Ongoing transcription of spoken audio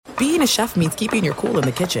being a chef means keeping your cool in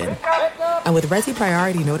the kitchen. And with Resi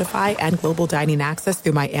Priority Notify and Global Dining Access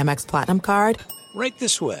through my Amex Platinum card, right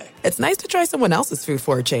this way. It's nice to try someone else's food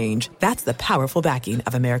for a change. That's the powerful backing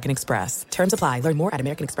of American Express. Terms apply. Learn more at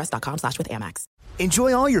americanexpress.com/withAmex.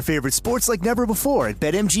 Enjoy all your favorite sports like never before at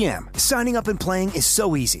BetMGM. Signing up and playing is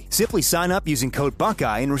so easy. Simply sign up using code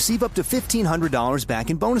Buckeye and receive up to $1,500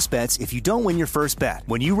 back in bonus bets if you don't win your first bet.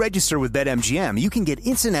 When you register with BetMGM, you can get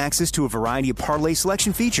instant access to a variety of parlay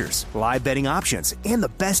selection features, live betting options, and the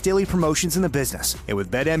best daily promotions in the business. And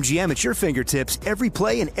with BetMGM at your fingertips, every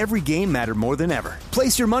play and every game matter more than ever.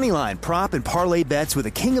 Place your moneyline, prop, and parlay bets with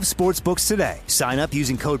the king of sportsbooks today. Sign up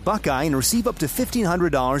using code Buckeye and receive up to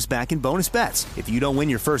 $1,500 back in bonus bets if you don't win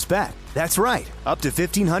your first bet. That's right, up to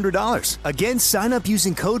 $1,500. Again, sign up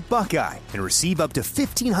using code Buckeye and receive up to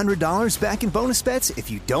 $1,500 back in bonus bets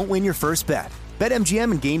if you don't win your first bet.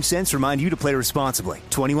 BetMGM and GameSense remind you to play responsibly.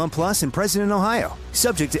 21 plus and present in Ohio.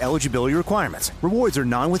 Subject to eligibility requirements. Rewards are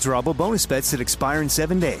non-withdrawable bonus bets that expire in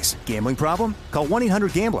 7 days. Gambling problem? Call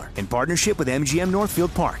 1-800-GAMBLER in partnership with MGM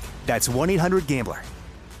Northfield Park. That's 1-800-GAMBLER.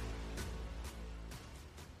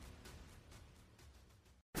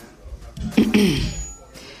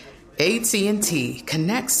 AT&T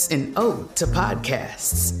connects an ode to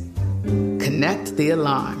podcasts. Connect the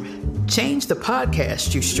alarm. Change the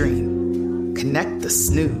podcast you stream. Connect the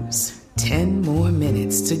snooze. 10 more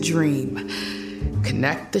minutes to dream.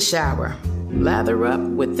 Connect the shower. Lather up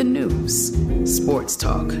with the news. Sports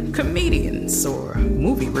talk, comedians, or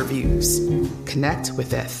movie reviews. Connect with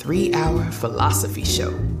that 3-hour philosophy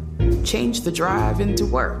show. Change the drive into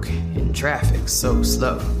work in traffic so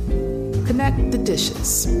slow. Connect the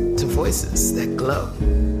dishes to voices that glow.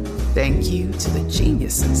 Thank you to the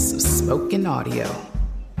geniuses of spoken audio.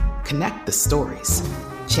 Connect the stories.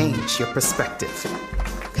 Change your perspective.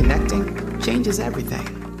 Connecting changes everything.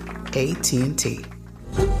 AT&T.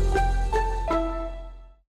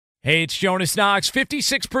 Hey, it's Jonas Knox.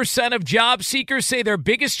 56% of job seekers say their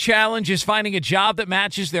biggest challenge is finding a job that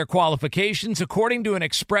matches their qualifications, according to an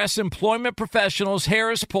Express Employment Professionals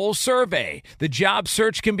Harris Poll survey. The job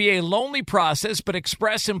search can be a lonely process, but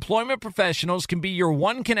Express Employment Professionals can be your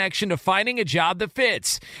one connection to finding a job that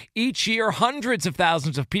fits. Each year, hundreds of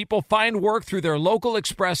thousands of people find work through their local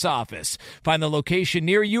Express office. Find the location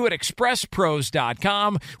near you at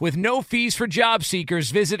expresspros.com. With no fees for job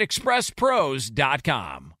seekers, visit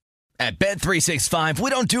expresspros.com. At Bet365, we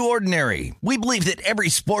don't do ordinary. We believe that every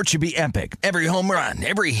sport should be epic. Every home run,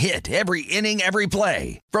 every hit, every inning, every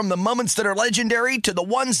play. From the moments that are legendary to the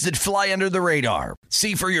ones that fly under the radar.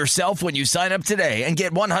 See for yourself when you sign up today and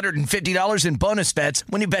get $150 in bonus bets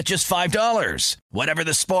when you bet just $5. Whatever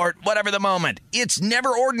the sport, whatever the moment, it's never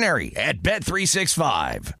ordinary at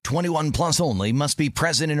Bet365. 21 plus only. Must be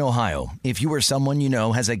present in Ohio. If you or someone you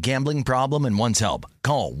know has a gambling problem and wants help,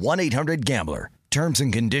 call 1-800-GAMBLER. Terms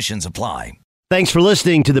and conditions apply. Thanks for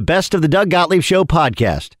listening to the Best of the Doug Gottlieb Show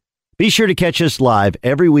podcast. Be sure to catch us live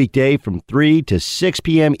every weekday from 3 to 6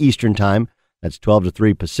 p.m. Eastern Time. That's 12 to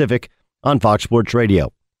 3 Pacific on Fox Sports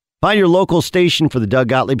Radio. Find your local station for the Doug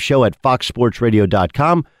Gottlieb Show at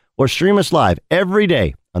foxsportsradio.com or stream us live every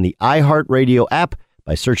day on the iHeartRadio app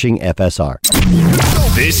by searching FSR.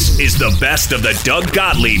 This is the Best of the Doug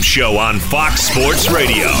Gottlieb Show on Fox Sports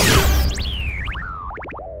Radio.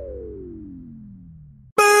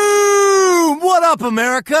 What up,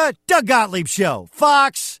 America? Doug Gottlieb Show,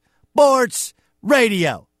 Fox Sports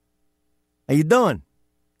Radio. How you doing?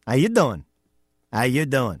 How you doing? How you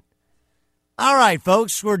doing? All right,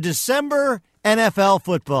 folks, we're December NFL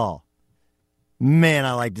football. Man,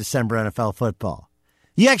 I like December NFL football.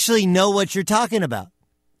 You actually know what you're talking about.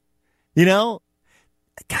 You know?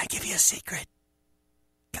 Can I give you a secret?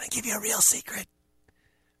 Can I give you a real secret?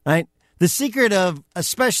 Right? The secret of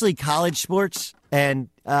especially college sports, and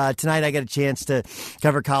tonight I got a chance to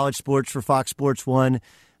cover college sports for Fox Sports 1.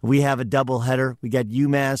 We have a doubleheader. We got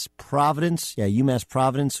UMass Providence. Yeah, UMass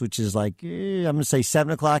Providence, which is like, I'm going to say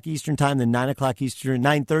 7 o'clock Eastern Time, then 9 o'clock Eastern,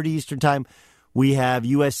 9:30 Eastern Time. We have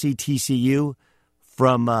USC TCU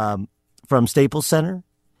from Staples Center.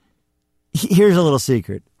 Here's a little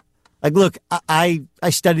secret. Like, look, I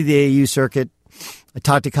study the AAU circuit. I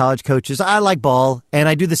talk to college coaches. I like ball, and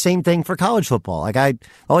I do the same thing for college football. Like, I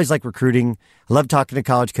always like recruiting. I love talking to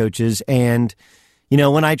college coaches, and you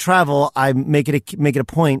know, when I travel, I make it a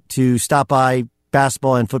point to stop by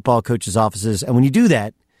basketball and football coaches' offices. And when you do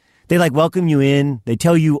that, they like welcome you in. They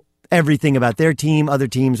tell you everything about their team, other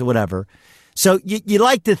teams, or whatever. So you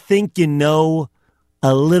like to think you know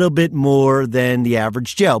a little bit more than the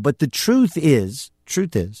average Joe. But the truth is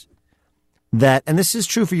that, and this is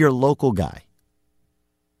true for your local guy,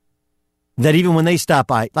 that even when they stop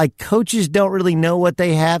by, like coaches don't really know what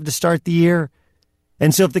they have to start the year.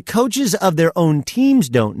 And so if the coaches of their own teams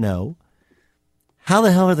don't know, how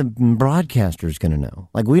the hell are the broadcasters going to know?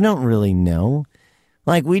 Like, we don't really know.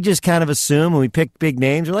 Like, we just kind of assume when we pick big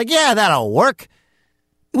names, we're like, yeah, that'll work.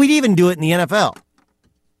 We'd even do it in the NFL.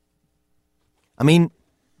 I mean,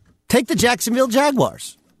 take the Jacksonville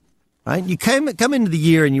Jaguars, right? You come into the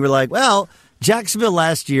year and you were like, well, Jacksonville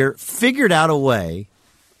last year figured out a way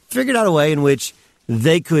in which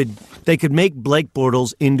they could make Blake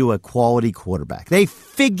Bortles into a quality quarterback. They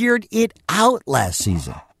figured it out last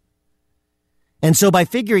season. And so by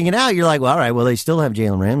figuring it out, you're like, well, all right, well, they still have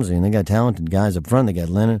Jalen Ramsey, and they got talented guys up front. They got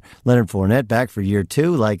Leonard Fournette back for year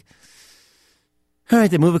 2. Like, all right,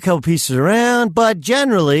 they move a couple pieces around, but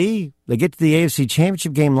generally, they get to the AFC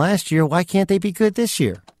Championship game last year. Why can't they be good this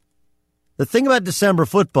year? The thing about December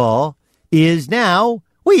football is now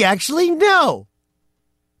we actually know.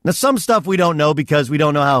 Now, some stuff we don't know because we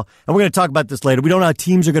don't know how, and we're going to talk about this later, we don't know how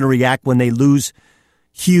teams are going to react when they lose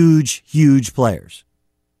huge, huge players.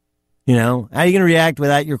 You know, how are you going to react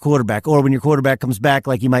without your quarterback? Or when your quarterback comes back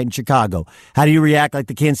like he might in Chicago? How do you react like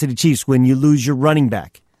the Kansas City Chiefs when you lose your running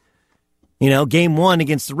back? You know, game 1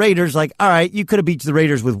 against the Raiders, like, all right, you could have beat the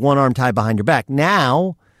Raiders with one arm tied behind your back.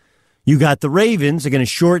 Now, you got the Ravens, they're going to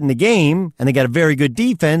shorten the game, and they got a very good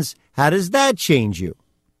defense. How does that change you?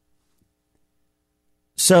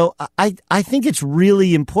 So I think it's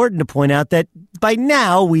really important to point out that by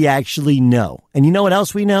now we actually know. And you know what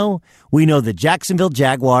else we know? We know the Jacksonville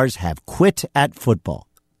Jaguars have quit at football.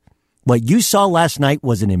 What you saw last night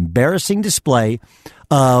was an embarrassing display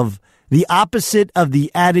of the opposite of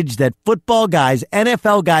the adage that football guys,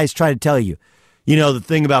 NFL guys try to tell you. You know, the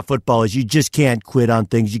thing about football is you just can't quit on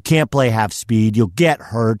things. You can't play half speed. You'll get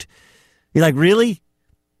hurt. You're like, really?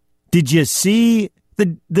 Did you see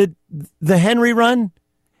the Henry run?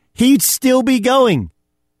 He'd still be going.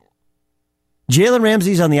 Jalen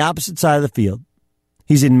Ramsey's on the opposite side of the field.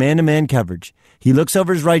 He's in man-to-man coverage. He looks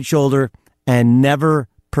over his right shoulder and never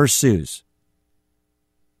pursues.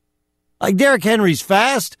 Like Derrick Henry's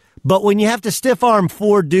fast, but when you have to stiff-arm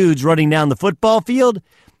 4 dudes running down the football field,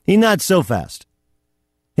 he's not so fast.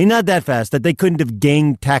 He's not that fast that they couldn't have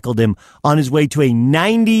gang-tackled him on his way to a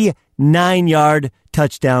 99-yard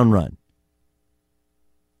touchdown run.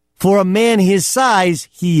 For a man his size,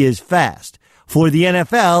 he is fast. For the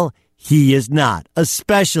NFL, he is not,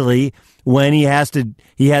 especially when he has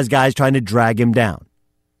guys trying to drag him down.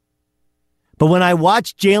 But when I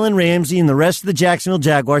watch Jalen Ramsey and the rest of the Jacksonville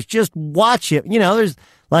Jaguars, just watch him. You know, there's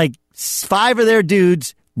like 5 of their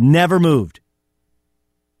dudes never moved.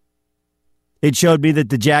 It showed me that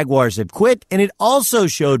the Jaguars have quit, and it also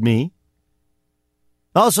showed me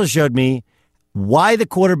why the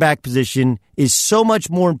quarterback position is so much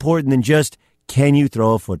more important than just, can you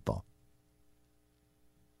throw a football?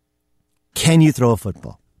 Can you throw a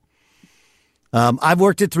football? I've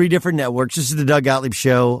worked at 3 different networks. This is the Doug Gottlieb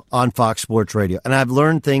Show on Fox Sports Radio, and I've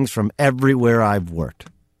learned things from everywhere I've worked.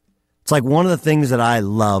 It's like one of the things that I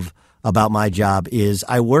love about my job is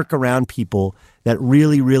I work around people that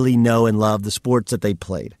really, really know and love the sports that they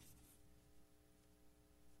played.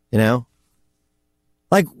 You know?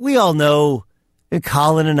 Like, we all know,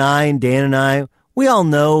 Colin and I and Dan and I, we all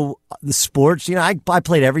know the sports. You know, I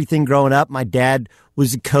played everything growing up. My dad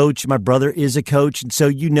was a coach. My brother is a coach. And so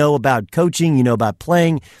you know about coaching, you know about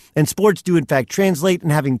playing. And sports do, in fact, translate.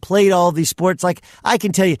 And having played all these sports, like I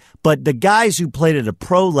can tell you, but the guys who played at a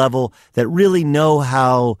pro level that really know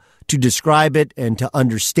how to describe it and to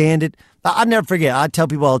understand it, I'll never forget. I tell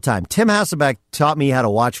people all the time, Tim Hasselbeck taught me how to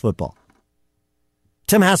watch football.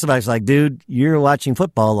 Tim Hasselbeck's like, dude, you're watching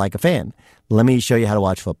football like a fan. Let me show you how to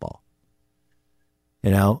watch football.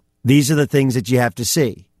 You know, these are the things that you have to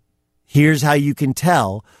see. Here's how you can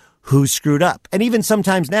tell who screwed up. And even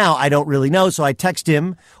sometimes now, I don't really know, so I text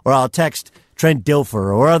him or I'll text Trent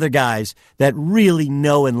Dilfer or other guys that really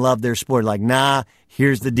know and love their sport. Like, nah,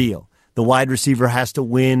 here's the deal. The wide receiver has to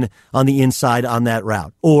win on the inside on that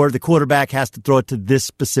route, or the quarterback has to throw it to this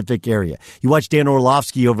specific area. You watch Dan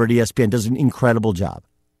Orlovsky over at ESPN, does an incredible job.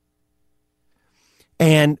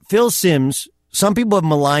 And Phil Simms, some people have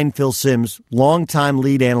maligned Phil Simms, longtime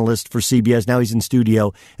lead analyst for CBS. Now he's in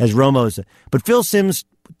studio as Romo's. But Phil Simms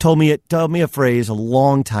told me a phrase a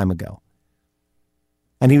long time ago.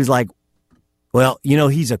 And he was like, well, you know,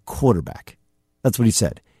 he's a quarterback. That's what he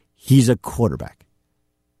said. He's a quarterback.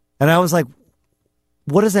 And I was like,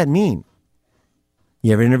 what does that mean?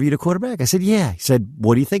 You ever interviewed a quarterback? I said, yeah. He said,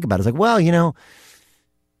 what do you think about it? I was like, well, you know,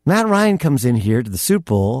 Matt Ryan comes in here to the Super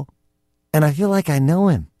Bowl, and I feel like I know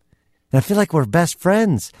him. And I feel like we're best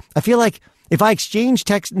friends. I feel like If I exchange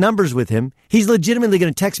text numbers with him, he's legitimately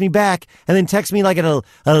going to text me back and then text me like at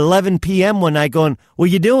 11 p.m. one night going,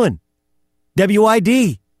 what you doing?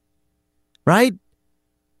 WID. Right?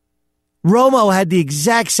 Romo had the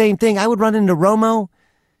exact same thing. I would run into Romo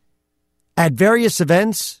at various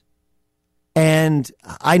events, and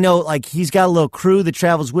I know, like, he's got a little crew that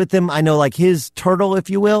travels with him. I know, like, his turtle, if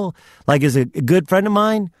you will, like, is a good friend of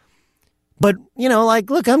mine. But, you know,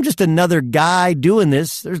 like, look, I'm just another guy doing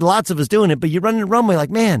this. There's lots of us doing it, but you run into Romo, you're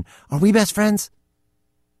like, man, are we best friends?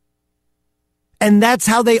 And that's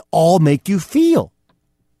how they all make you feel,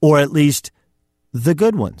 or at least the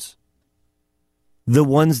good ones. The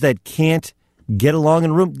ones that can't get along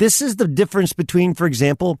in a room. This is the difference between, for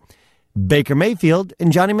example, Baker Mayfield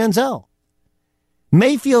and Johnny Manziel.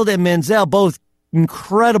 Mayfield and Manziel, both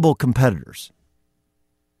incredible competitors.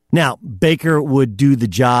 Now, Baker would do the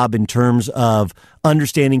job in terms of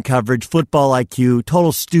understanding coverage, football IQ,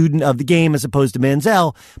 total student of the game as opposed to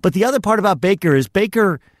Manziel. But the other part about Baker is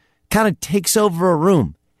Baker kind of takes over a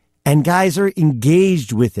room, and guys are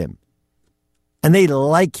engaged with him, and they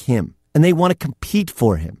like him. And they want to compete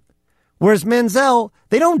for him. Whereas Manziel,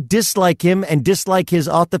 they don't dislike him and dislike his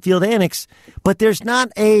off-the-field antics, but there's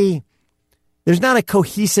not a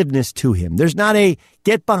cohesiveness to him. There's not a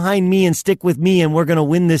get behind me and stick with me and we're going to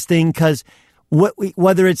win this thing, because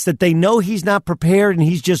whether it's that they know he's not prepared and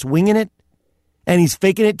he's just winging it and he's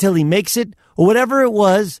faking it till he makes it, or whatever it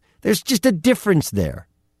was, there's just a difference there.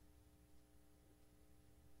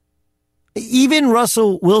 Even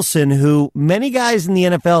Russell Wilson, who many guys in the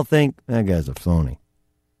NFL think, that guy's a phony.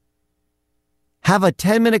 Have a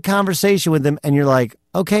 10-minute conversation with him, and you're like,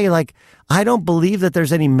 okay, like, I don't believe that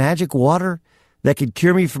there's any magic water that could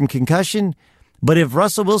cure me from concussion, but if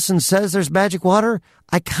Russell Wilson says there's magic water,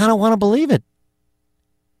 I kind of want to believe it.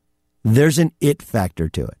 There's an it factor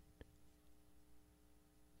to it.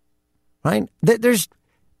 Right?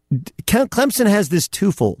 Clemson has this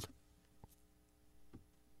twofold.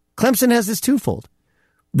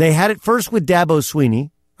 They had it first with Dabo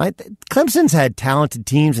Swinney, right? Clemson's had talented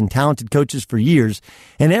teams and talented coaches for years.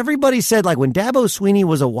 And everybody said, like, when Dabo Swinney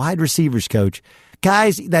was a wide receivers coach,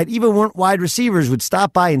 guys that even weren't wide receivers would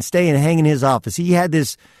stop by and stay and hang in his office. He had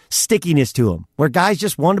this stickiness to him where guys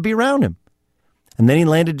just wanted to be around him. And then he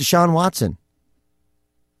landed Deshaun Watson.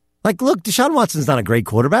 Like, look, Deshaun Watson's not a great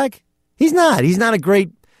quarterback. He's not. He's not a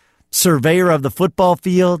great surveyor of the football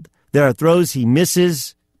field. There are throws he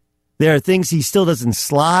misses. There are things he still doesn't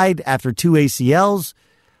slide after 2 ACLs,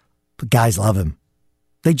 but guys love him.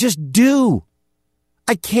 They just do.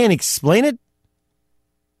 I can't explain it.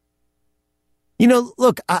 You know,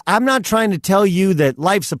 look, I'm not trying to tell you that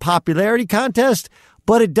life's a popularity contest,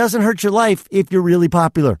 but it doesn't hurt your life if you're really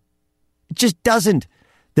popular. It just doesn't.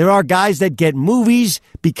 There are guys that get movies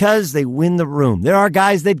because they win the room. There are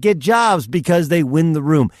guys that get jobs because they win the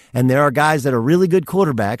room. And there are guys that are really good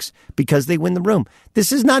quarterbacks because they win the room.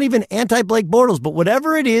 This is not even anti-Blake Bortles, but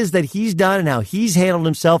whatever it is that he's done and how he's handled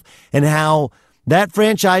himself and how that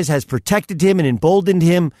franchise has protected him and emboldened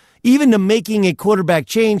him, even to making a quarterback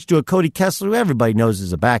change to a Cody Kessler, who everybody knows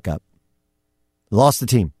is a backup, lost the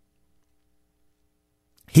team.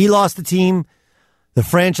 He lost the team. The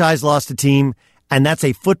franchise lost the team. And that's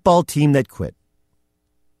a football team that quit.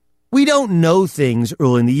 We don't know things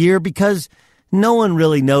early in the year because no one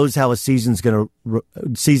really knows how a season's going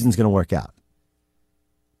to work out.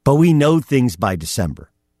 But we know things by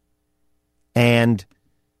December. And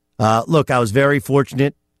look, I was very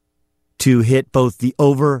fortunate to hit both the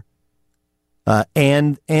over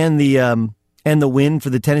and the win for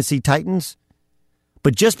the Tennessee Titans.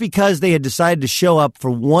 But just because they had decided to show up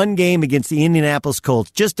for one game against the Indianapolis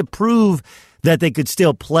Colts, just to prove that they could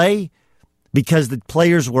still play because the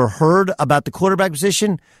players were heard about the quarterback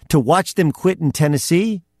position, to watch them quit in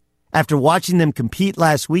Tennessee after watching them compete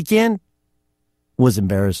last weekend was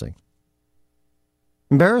embarrassing.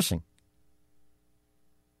 Embarrassing.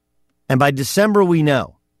 And by December, we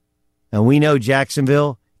know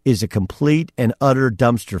Jacksonville is a complete and utter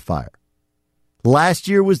dumpster fire. Last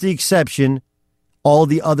year was the exception. All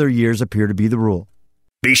the other years appear to be the rule.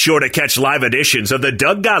 Be sure to catch live editions of the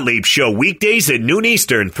Doug Gottlieb Show weekdays at noon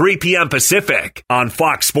Eastern, 3 p.m. Pacific on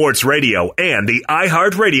Fox Sports Radio and the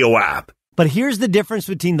iHeartRadio app. But here's the difference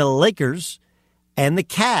between the Lakers and the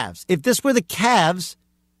Cavs. If this were the Cavs,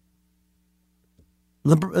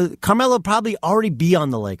 Carmelo would probably already be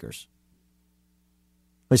on the Lakers.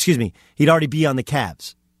 Excuse me, he'd already be on the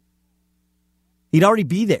Cavs. He'd already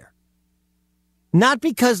be there. Not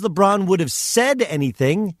because LeBron would have said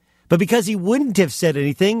anything, but because he wouldn't have said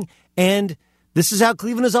anything. And this is how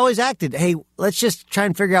Cleveland has always acted. Hey, let's just try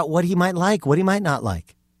and figure out what he might like, what he might not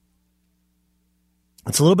like.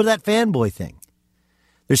 It's a little bit of that fanboy thing.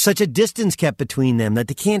 There's such a distance kept between them that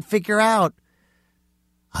they can't figure out,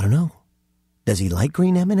 I don't know, does he like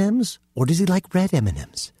green M&Ms or does he like red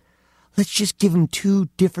M&Ms? Let's just give him two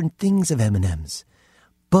different things of M&Ms,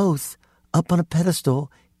 both up on a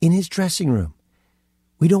pedestal in his dressing room.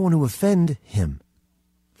 We don't want to offend him.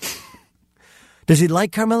 Does he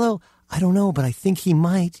like Carmelo? I don't know, but I think he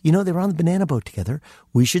might. You know, they were on the banana boat together.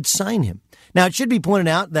 We should sign him. Now, it should be pointed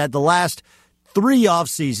out that the last 3 off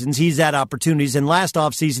seasons, he's had opportunities, and last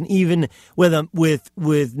off season, even with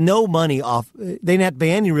no money off, they didn't have to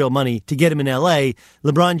pay any real money to get him in L.A.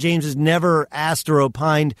 LeBron James has never asked or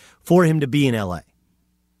opined for him to be in L.A.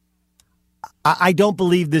 I don't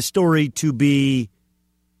believe this story to be.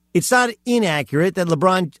 It's not inaccurate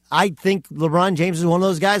that I think LeBron James is one of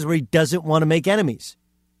those guys where he doesn't want to make enemies,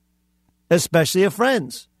 especially of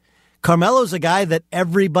friends. Carmelo's a guy that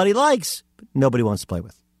everybody likes, but nobody wants to play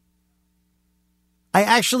with. I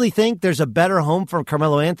actually think there's a better home for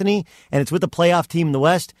Carmelo Anthony, and it's with the playoff team in the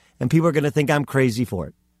West, and people are going to think I'm crazy for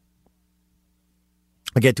it.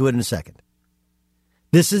 I'll get to it in a second.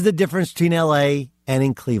 This is the difference between L.A. and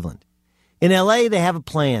in Cleveland. In L.A., they have a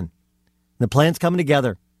plan. The plan's coming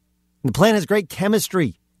together. And the plan has great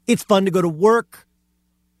chemistry. It's fun to go to work.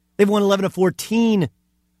 They've won 11 of 14.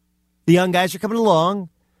 The young guys are coming along.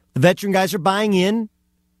 The veteran guys are buying in.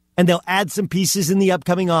 And they'll add some pieces in the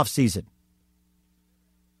upcoming offseason.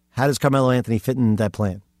 How does Carmelo Anthony fit in that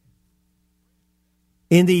plan?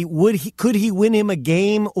 Could he win him a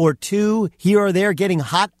game or two here or there getting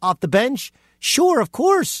hot off the bench? Sure, of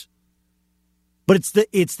course. But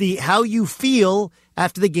it's the how you feel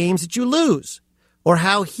after the games that you lose, or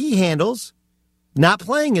how he handles not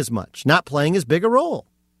playing as much, not playing as big a role.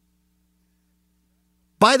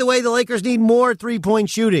 By the way, the Lakers need more three-point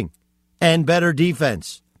shooting and better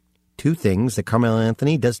defense. Two things that Carmelo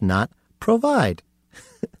Anthony does not provide.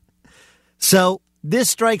 So this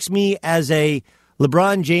strikes me as a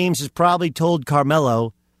LeBron James has probably told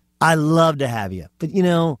Carmelo, I love to have you, but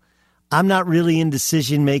I'm not really in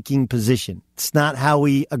decision-making position. It's not how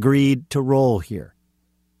we agreed to roll here.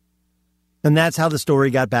 And that's how the story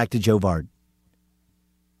got back to Joe Vard.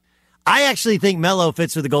 I actually think Melo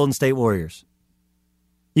fits with the Golden State Warriors.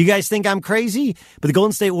 You guys think I'm crazy? But the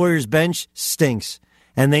Golden State Warriors bench stinks.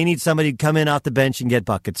 And they need somebody to come in off the bench and get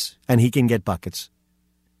buckets. And he can get buckets.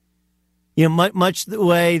 Much the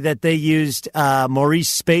way that they used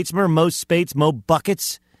Maurice Spatesmer, Mo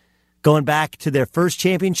Buckets, going back to their first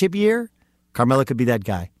championship year, Carmelo could be that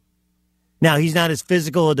guy. Now, he's not as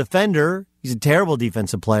physical a defender. He's a terrible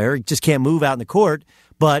defensive player. He just can't move out in the court.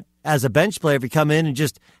 But as a bench player, if you come in and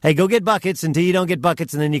just, hey, go get buckets until you don't get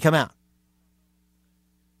buckets and then you come out.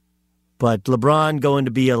 But Carmelo going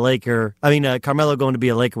to be a Laker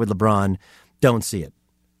with LeBron, don't see it.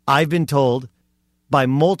 I've been told by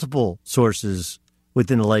multiple sources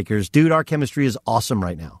within the Lakers, dude, our chemistry is awesome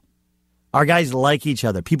right now. Our guys like each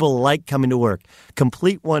other. People like coming to work.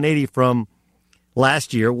 Complete 180 from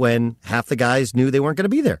last year when half the guys knew they weren't going to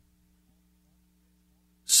be there.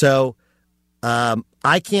 So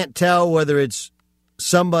I can't tell whether it's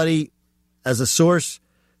somebody as a source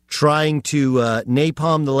trying to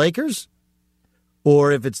napalm the Lakers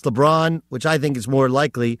or if it's LeBron, which I think is more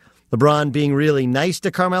likely, LeBron being really nice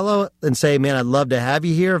to Carmelo and say, man, I'd love to have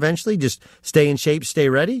you here eventually. Just stay in shape, stay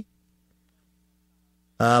ready.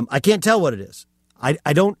 I can't tell what it is.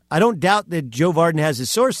 I don't doubt that Joe Vardon has his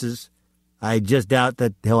sources. I just doubt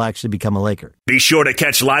that he'll actually become a Laker. Be sure to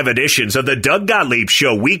catch live editions of the Doug Gottlieb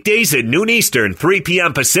Show weekdays at noon Eastern, 3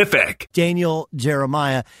 p.m. Pacific. Daniel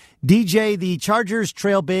Jeremiah. DJ, the Chargers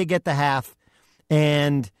trail big at the half,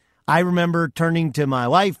 and I remember turning to my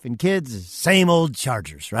wife and kids, same old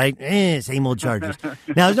Chargers, right? Same old Chargers. Now,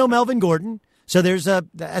 there's no Melvin Gordon, so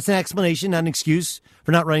that's an explanation, not an excuse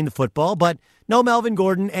for not running the football, but no Melvin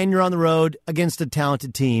Gordon, and you're on the road against a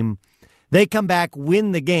talented team. They come back,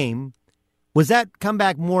 win the game. Was that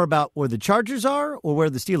comeback more about where the Chargers are or where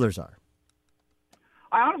the Steelers are?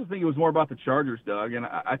 I honestly think it was more about the Chargers, Doug, and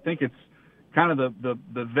I think it's kind of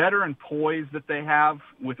the veteran poise that they have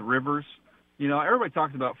with Rivers. Everybody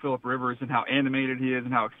talks about Phillip Rivers and how animated he is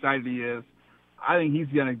and how excited he is. I think he's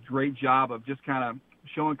done a great job of just kind of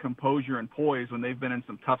showing composure and poise when they've been in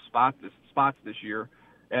some tough spots this year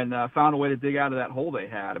and found a way to dig out of that hole they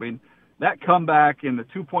had. I mean, that comeback and the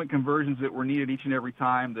 2-point conversions that were needed each and every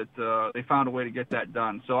time that they found a way to get that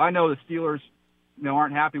done. So I know the Steelers,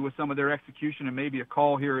 aren't happy with some of their execution and maybe a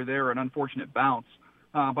call here or there, an unfortunate bounce.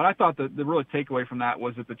 But I thought the real takeaway from that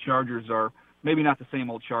was that the Chargers are maybe not the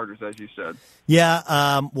same old Chargers, as you said.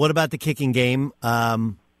 Yeah. What about the kicking game?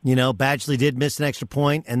 Badgley did miss an extra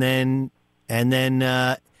point, and then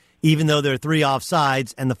even though there are 3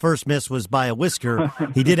 offsides and the first miss was by a whisker,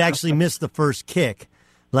 he did actually miss the first kick.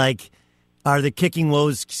 Like, are the kicking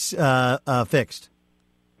woes fixed?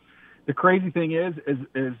 The crazy thing is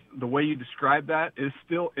the way you describe that is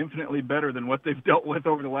still infinitely better than what they've dealt with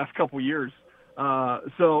over the last couple of years.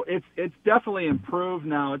 So it's definitely improved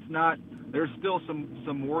now. It's not. There's still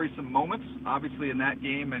some worrisome moments, obviously, in that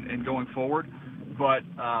game and going forward, but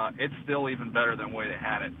it's still even better than the way they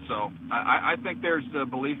had it. So I think there's a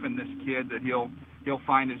belief in this kid that he'll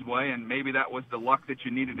find his way, and maybe that was the luck that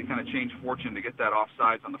you needed to kind of change fortune to get that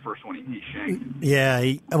offsides on the first one he shanked. Yeah,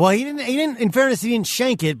 he didn't. In fairness, he didn't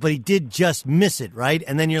shank it, but he did just miss it, right?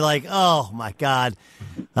 And then you're like, oh my God.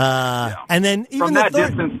 And then even from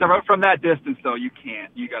that distance, though, you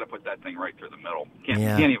can't. You got to put that thing right through the middle. You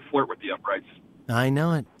can't even flirt with the uprights. I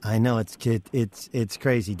know it. It's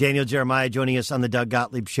crazy. Daniel Jeremiah joining us on the Doug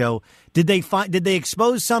Gottlieb Show. Did they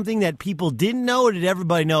expose something that people didn't know, or did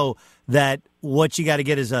everybody know that what you got to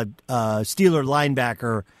get is a Steeler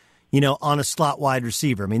linebacker, on a slot wide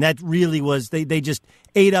receiver? I mean, that really was they just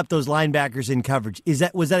ate up those linebackers in coverage.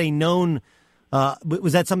 Was that a known?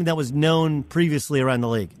 Was that something that was known previously around the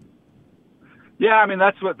league? Yeah, I mean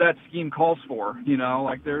that's what that scheme calls for.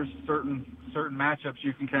 Like there's certain matchups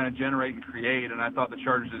you can kind of generate and create, and I thought the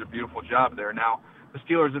Chargers did a beautiful job there. Now, the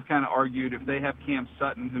Steelers have kind of argued if they have Cam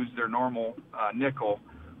Sutton, who's their normal nickel,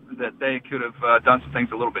 that they could have done some things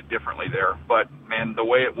a little bit differently there. But, man, the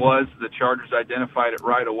way it was, the Chargers identified it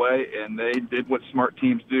right away, and they did what smart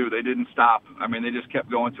teams do. They didn't stop. I mean, they just kept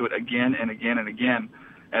going to it again and again and again.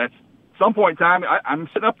 And at some point in time, I'm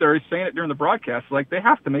sitting up there saying it during the broadcast, like they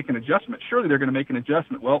have to make an adjustment. Surely they're going to make an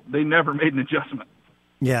adjustment. Well, they never made an adjustment.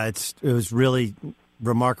 Yeah, it was really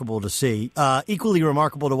remarkable to see. Equally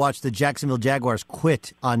remarkable to watch the Jacksonville Jaguars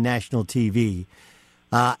quit on national TV.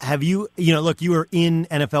 Have you, look, you were in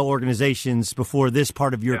NFL organizations before this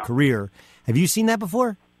part of your career. Have you seen that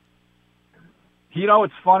before?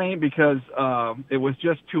 It's funny because it was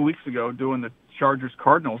just 2 weeks ago doing the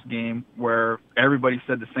Chargers-Cardinals game where everybody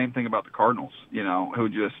said the same thing about the Cardinals,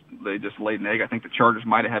 they just laid an egg. I think the Chargers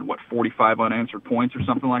might have had, 45 unanswered points or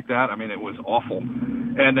something like that. I mean, it was awful.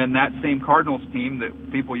 And then that same Cardinals team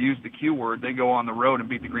that people use the Q word, they go on the road and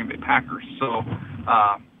beat the Green Bay Packers. So,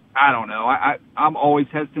 I don't know. I'm always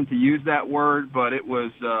hesitant to use that word, but it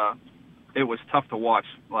was tough to watch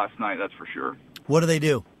last night, that's for sure. What do they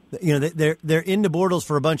do? They're into Bortles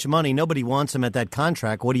for a bunch of money. Nobody wants him at that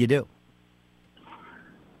contract. What do you do?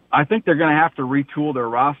 I think they're going to have to retool their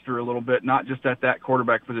roster a little bit, not just at that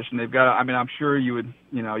quarterback position. They've got. I'm sure you would.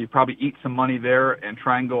 You probably eat some money there and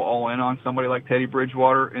try and go all in on somebody like Teddy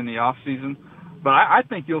Bridgewater in the off season. But I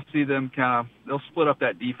think you'll see them they'll split up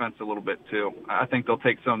that defense a little bit too. I think they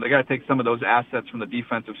got to take some of those assets from the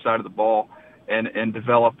defensive side of the ball and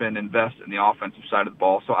develop and invest in the offensive side of the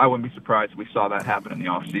ball. So I wouldn't be surprised if we saw that happen in the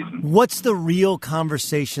off season. What's the real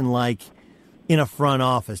conversation like in a front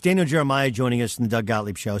office? Daniel Jeremiah joining us in the Doug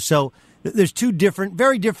Gottlieb Show. So there's two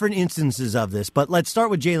very different instances of this, but let's start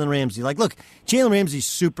with Jalen Ramsey. Look, Jalen Ramsey's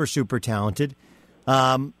super, super talented.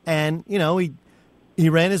 And, he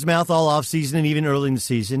ran his mouth all offseason and even early in the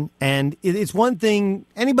season. And it's one thing,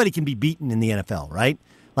 anybody can be beaten in the NFL, right?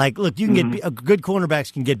 Look, you can get good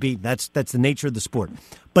cornerbacks can get beaten. That's the nature of the sport.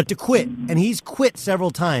 But to quit, and he's quit several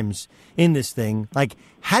times in this thing,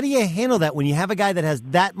 how do you handle that when you have a guy that has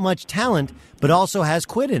that much talent but also has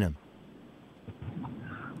quit in him?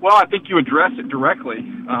 Well, I think you address it directly,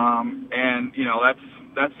 and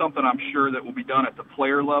that's something I'm sure that will be done at the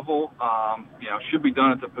player level. Should be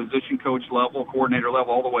done at the position coach level, coordinator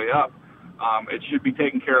level, all the way up. It should be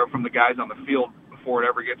taken care of from the guys on the field before it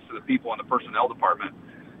ever gets to the people in the personnel department.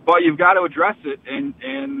 But you've got to address it and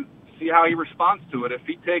see how he responds to it. If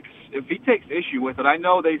he takes issue with it, I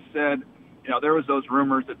know they said, there was those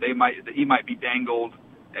rumors that he might be dangled,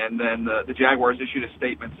 and then the Jaguars issued a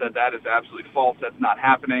statement said that is absolutely false. That's not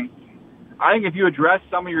happening. I think if you address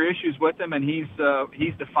some of your issues with him and he's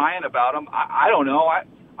defiant about them, I don't know.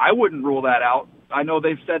 I wouldn't rule that out. I know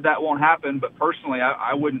they've said that won't happen, but personally,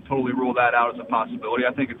 I wouldn't totally rule that out as a possibility.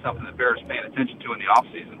 I think it's something that bears paying attention to in the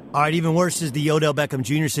offseason. All right, even worse is the Odell Beckham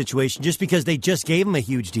Jr. situation, just because they just gave him a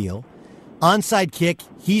huge deal. Onside kick,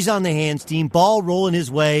 he's on the hands team, ball rolling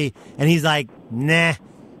his way, and he's like, nah,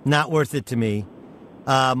 not worth it to me.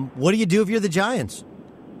 What do you do if you're the Giants?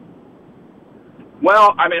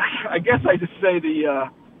 Well, I guess I just say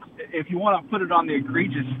if you want to put it on the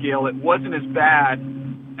egregious scale, it wasn't as bad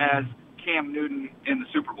as Cam Newton in the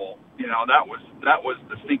Super Bowl. That was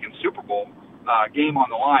the stinking Super Bowl game on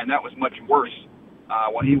the line. That was much worse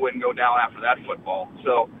when he wouldn't go down after that football.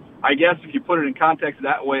 So I guess if you put it in context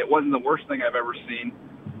that way, it wasn't the worst thing I've ever seen.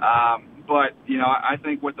 But, I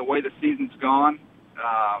think with the way the season's gone,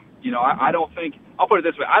 I don't think – I'll put it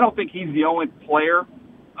this way. I don't think he's the only player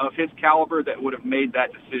of his caliber that would have made that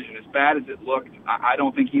decision. As bad as it looked, I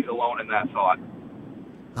don't think he's alone in that thought.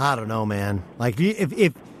 I don't know, man. Like,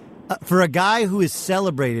 if for a guy who is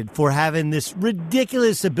celebrated for having this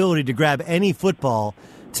ridiculous ability to grab any football,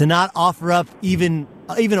 to not offer up even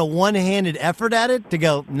a one-handed effort at it, to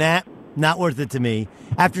go, nah, not worth it to me.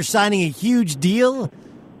 After signing a huge deal,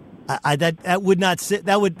 that would not sit.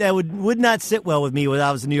 That would not sit well with me when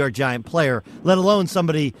I was a New York Giant player, let alone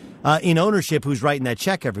somebody in ownership who's writing that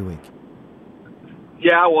check every week.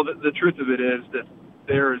 Yeah, well, the truth of it is that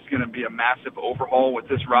there is going to be a massive overhaul with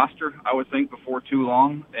this roster, I would think, before too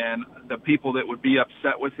long. And the people that would be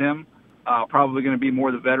upset with him probably going to be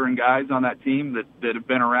more the veteran guys on that team that have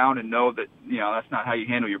been around and know that, that's not how you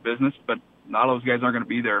handle your business. But not all those guys aren't going to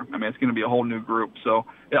be there. I mean, it's going to be a whole new group. So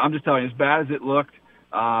I'm just telling you, as bad as it looked,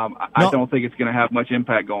 I don't think it's going to have much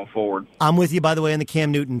impact going forward. I'm with you, by the way, on the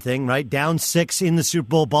Cam Newton thing, right? Down 6 in the Super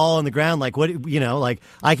Bowl, ball on the ground. Like, what, like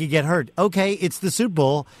I could get hurt. Okay, it's the Super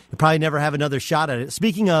Bowl. You'll probably never have another shot at it.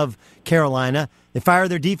 Speaking of Carolina, they fire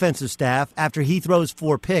their defensive staff after he throws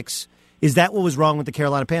 4 picks. Is that what was wrong with the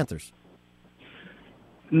Carolina Panthers?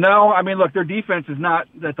 No, I mean, look, their defense is not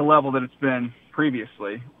at the level that it's been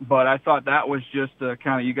previously, but I thought that was just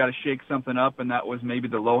kind of, you got to shake something up, and that was maybe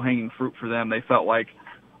the low-hanging fruit for them. They felt like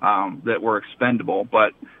that were expendable.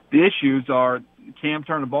 But the issues are Cam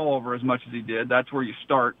turned the ball over as much as he did. That's where you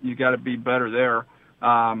start. You got to be better there.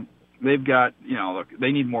 They've got, look,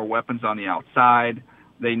 they need more weapons on the outside.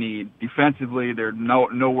 They need defensively. They're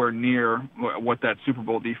nowhere near what that Super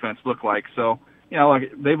Bowl defense looked like. So,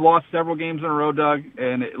 like they've lost several games in a row, Doug,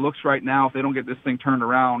 and it looks right now if they don't get this thing turned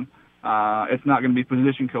around, it's not going to be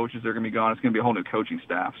position coaches that are going to be gone. It's going to be a whole new coaching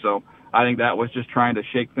staff. So I think that was just trying to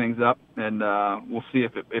shake things up, and we'll see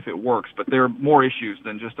if it works. But there are more issues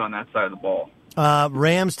than just on that side of the ball.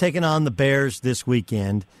 Rams taking on the Bears this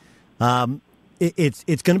weekend. It's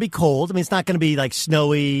going to be cold. I mean, it's not going to be like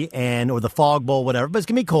snowy or the fog bowl, whatever, but it's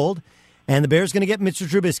going to be cold. And the Bears going to get Mr.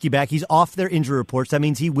 Trubisky back. He's off their injury reports. That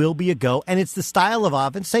means he will be a go. And it's the style of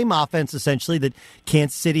offense, same offense essentially that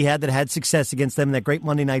Kansas City had that had success against them in that great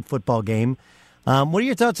Monday Night Football game. What are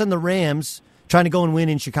your thoughts on the Rams trying to go and win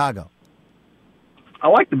in Chicago? I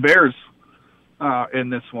like the Bears in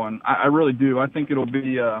this one. I really do. I think it'll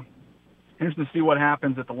be interesting to see what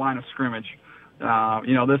happens at the line of scrimmage.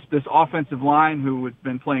 This offensive line who has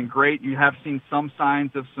been playing great, you have seen some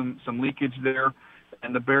signs of some leakage there.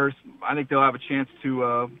 And the Bears, I think they'll have a chance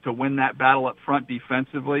to win that battle up front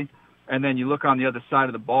defensively. And then you look on the other side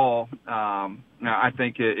of the ball, I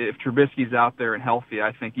think if Trubisky's out there and healthy,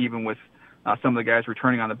 I think even with some of the guys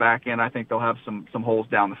returning on the back end, I think they'll have some holes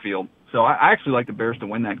down the field. So I actually like the Bears to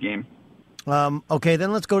win that game. Okay,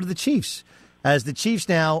 then let's go to the Chiefs. As the Chiefs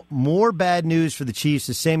now, more bad news for the Chiefs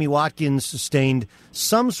as Sammy Watkins sustained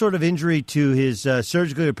some sort of injury to his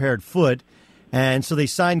surgically repaired foot. And so they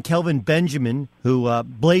signed Kelvin Benjamin, who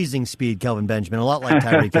blazing speed Kelvin Benjamin, a lot like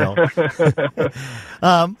Tyreek Hill.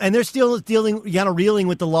 And they're still reeling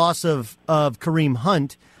with the loss of Kareem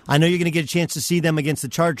Hunt. I know you're going to get a chance to see them against the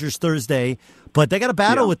Chargers Thursday, but they got a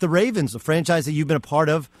battle with the Ravens, a franchise that you've been a part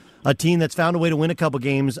of, a team that's found a way to win a couple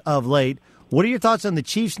games of late. What are your thoughts on the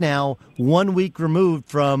Chiefs now, 1 week removed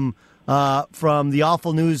from the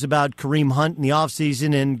awful news about Kareem Hunt in the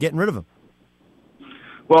offseason and getting rid of him?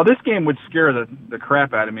 Well, this game would scare the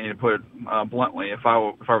crap out of me, to put it bluntly, if I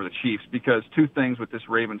were the Chiefs, because two things with this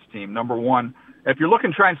Ravens team. Number one, if you're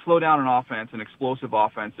looking to try and slow down an offense, an explosive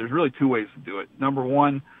offense, there's really two ways to do it. Number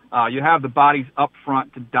one, you have the bodies up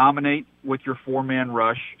front to dominate with your four-man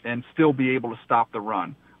rush and still be able to stop the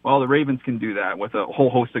run. Well, the Ravens can do that with a whole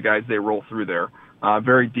host of guys they roll through there,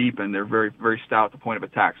 very deep, and they're very, very stout at the point of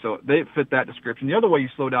attack. So they fit that description. The other way you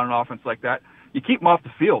slow down an offense like that, you keep them off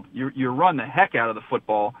the field. You run the heck out of the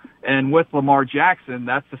football. And with Lamar Jackson,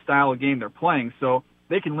 that's the style of game they're playing. So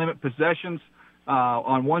they can limit possessions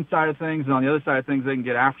on one side of things, and on the other side of things, they can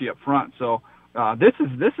get after you up front. So this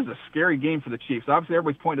is a scary game for the Chiefs. Obviously,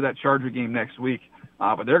 everybody's pointing to that Charger game next week,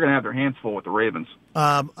 but they're going to have their hands full with the Ravens.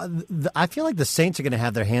 I feel like the Saints are going to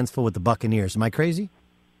have their hands full with the Buccaneers. Am I crazy?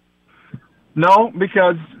 No,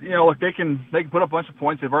 because look, they can put up a bunch of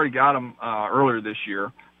points. They've already got them earlier this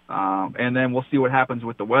year. And then we'll see what happens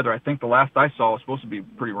with the weather. I think the last I saw was supposed to be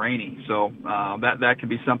pretty rainy, so that could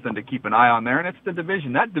be something to keep an eye on there. And it's the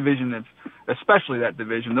division. That division, especially that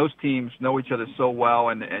division, those teams know each other so well,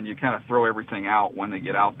 and you kind of throw everything out when they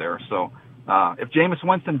get out there. So if Jameis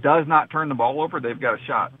Winston does not turn the ball over, they've got a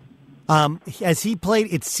shot. As he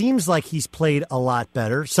played, it seems like he's played a lot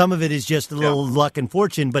better. Some of it is just a little luck and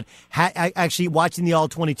fortune, but actually watching the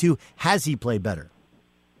All-22, has he played better?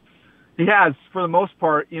 He has, for the most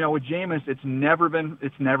part. With Jameis, it's never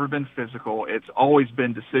been physical. It's always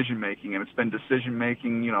been decision making, and it's been decision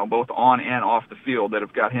making, both on and off the field that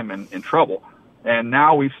have got him in trouble. And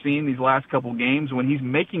now we've seen these last couple games when he's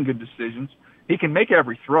making good decisions. He can make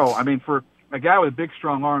every throw. I mean, for a guy with a big,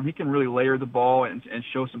 strong arm, he can really layer the ball and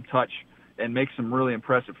show some touch and make some really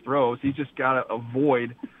impressive throws. He's just got to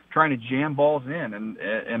avoid trying to jam balls in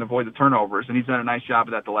and avoid the turnovers, and he's done a nice job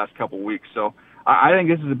of that the last couple of weeks. So I think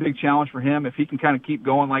this is a big challenge for him. If he can kind of keep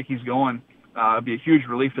going like he's going, it'd be a huge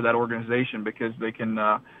relief to that organization because they can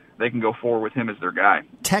go forward with him as their guy.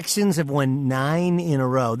 Texans have won 9 in a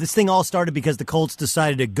row. This thing all started because the Colts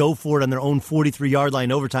decided to go for it on their own 43-yard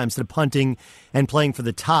line overtime instead of punting and playing for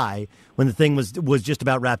the tie when the thing was just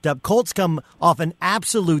about wrapped up. Colts come off an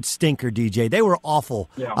absolute stinker, DJ. They were awful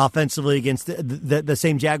offensively against the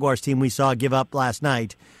same Jaguars team we saw give up last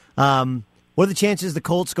night. What are the chances the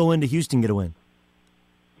Colts go into Houston and get a win?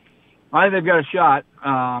 I think they've got a shot.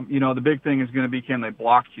 The big thing is going to be, can they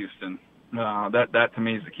block Houston? That to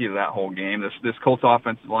me is the key to that whole game. This Colts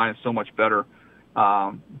offensive line is so much better,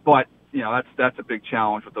 but that's a big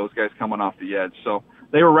challenge with those guys coming off the edge. So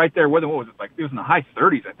they were right there with them. What was it like? It was in the high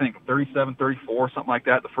 30s, I think, 37, 34, something like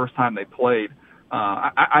that. The first time they played,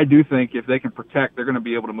 I do think if they can protect, they're going to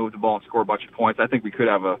be able to move the ball and score a bunch of points. I think we could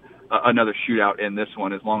have another shootout in this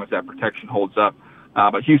one as long as that protection holds up.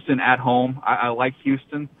 But Houston at home, I like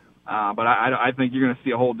Houston. But I think you're going to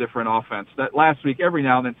see a whole different offense. That last week, every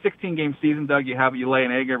now and then, 16-game season, Doug, you lay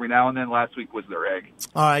an egg every now and then. Last week was their egg.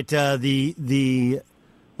 All right, the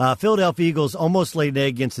Philadelphia Eagles almost laid an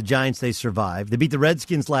egg against the Giants. They survived. They beat the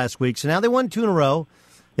Redskins last week, so now they won 2 in a row.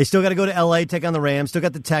 They still got to go to L.A., take on the Rams. Still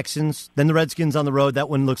got the Texans. Then the Redskins on the road. That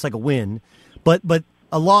one looks like a win. But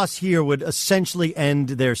a loss here would essentially end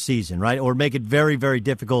their season, right? Or make it very, very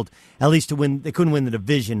difficult, at least to win. They couldn't win the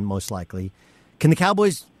division, most likely. Can the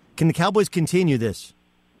Cowboys continue this?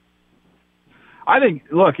 I think.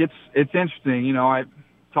 Look, it's interesting. I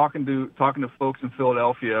talking to folks in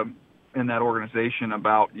Philadelphia in that organization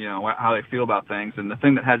about how they feel about things, and the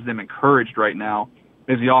thing that has them encouraged right now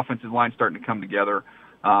is the offensive line starting to come together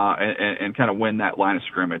and kind of win that line of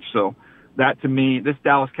scrimmage. So that, to me, this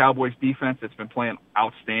Dallas Cowboys defense that's been playing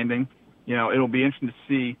outstanding. It'll be interesting to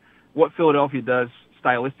see what Philadelphia does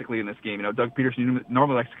stylistically in this game. Doug Peterson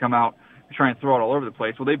normally likes to come out and try and throw it all over the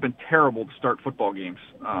place. Well, they've been terrible to start football games.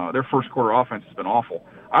 Their first quarter offense has been awful.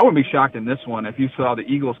 I wouldn't be shocked in this one if you saw the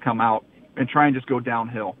Eagles come out and try and just go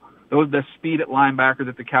downhill. The speed at linebacker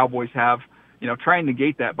that the Cowboys have, try and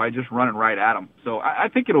negate that by just running right at them. So I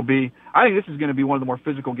think this is going to be one of the more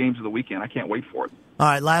physical games of the weekend. I can't wait for it. All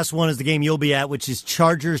right, last one is the game you'll be at, which is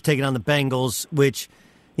Chargers taking on the Bengals, which,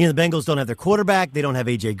 the Bengals don't have their quarterback. They don't have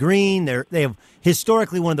A.J. Green. They have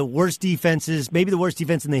historically one of the worst defenses, maybe the worst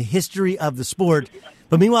defense in the history of the sport.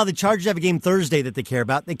 But meanwhile, the Chargers have a game Thursday that they care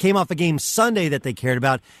about. They came off a game Sunday that they cared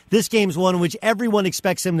about. This game's one in which everyone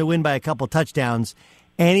expects them to win by a couple touchdowns.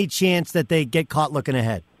 Any chance that they get caught looking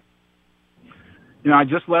ahead? I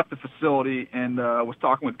just left the facility and was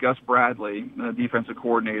talking with Gus Bradley, the defensive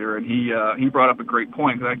coordinator, and he brought up a great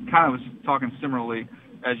point, because I kind of was talking similarly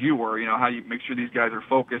as you were, how you make sure these guys are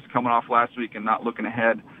focused coming off last week and not looking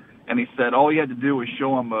ahead. And he said all he had to do was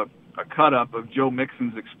show him a cut-up of Joe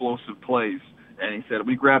Mixon's explosive plays. And he said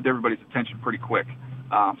we grabbed everybody's attention pretty quick.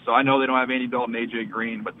 So I know they don't have Andy Dalton and A.J.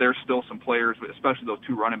 Green, but there's still some players, especially those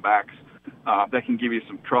 2 running backs, that can give you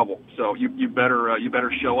some trouble. So you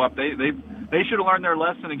better show up. They should have learned their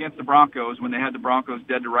lesson against the Broncos when they had the Broncos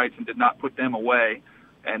dead to rights and did not put them away,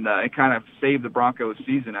 and it kind of saved the Broncos'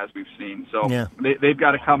 season, as we've seen. So they've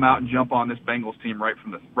got to come out and jump on this Bengals team right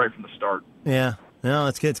from the start. Yeah, no,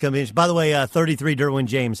 it's good. It's going to be interesting. By the way, 33 Derwin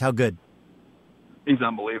James, how good? He's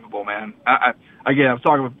unbelievable, man. I was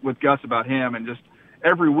talking with Gus about him, and just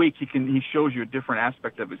every week he shows you a different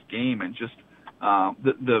aspect of his game, and just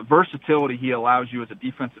the versatility he allows you as a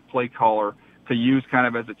defensive play caller to use kind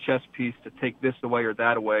of as a chess piece to take this away or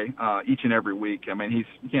that away each and every week. I mean, you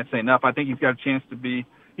can't say enough. I think he's got a chance to be.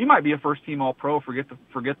 He might be a first-team All-Pro. Forget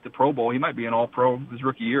the Pro Bowl. He might be an All-Pro his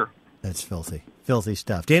rookie year. That's filthy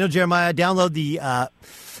stuff. Daniel Jeremiah, download the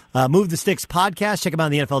Move the Sticks podcast. Check him out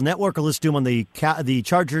on the NFL Network, or listen to him on the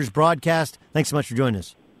Chargers broadcast. Thanks so much for joining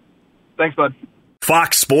us. Thanks, bud.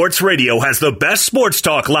 Fox Sports Radio has the best sports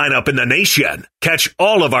talk lineup in the nation. Catch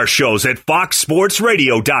all of our shows at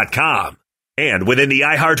foxsportsradio.com. And within the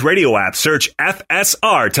iHeartRadio app, search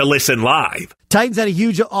FSR to listen live. Titans had a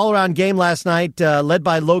huge all-around game last night, led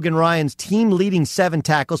by Logan Ryan's team-leading 7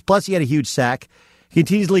 tackles, plus he had a huge sack. He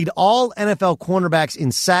continues to lead all NFL cornerbacks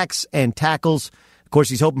in sacks and tackles. Of course,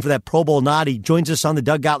 he's hoping for that Pro Bowl nod. He joins us on the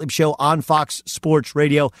Doug Gottlieb Show on Fox Sports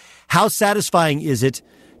Radio. How satisfying is it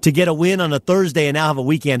to get a win on a Thursday and now have a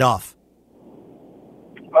weekend off?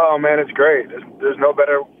 Oh, man, it's great. There's no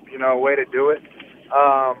better, way to do it.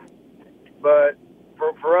 But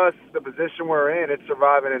for us, the position we're in, it's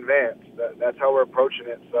survive and advance. That's how we're approaching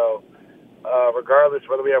it. So regardless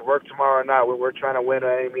whether we have work tomorrow or not, we're trying to win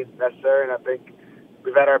at any means necessary, and I think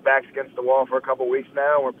we've had our backs against the wall for a couple of weeks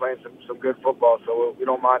now, and we're playing some good football, so we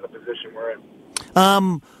don't mind the position we're in.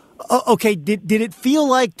 Okay, did it feel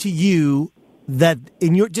like to you that,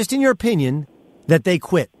 in your opinion, that they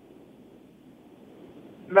quit?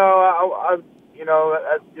 No,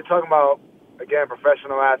 you're talking about, again,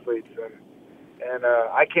 professional athletes, and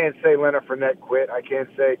I can't say Leonard Fournette quit. I can't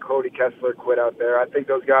say Cody Kessler quit out there. I think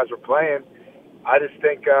those guys were playing. I just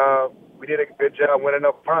think we did a good job winning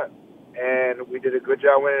up front, and we did a good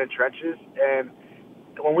job winning in trenches. And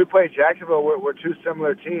when we play Jacksonville, we're two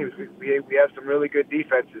similar teams. We have some really good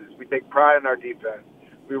defenses. We take pride in our defense.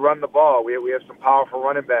 We run the ball. We have some powerful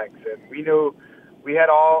running backs, and we knew we had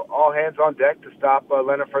all hands on deck to stop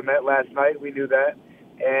Leonard Fournette last night. We knew that.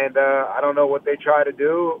 And I don't know what they tried to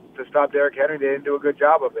do to stop Derrick Henry. They didn't do a good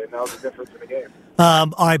job of it, and that was the difference in the game.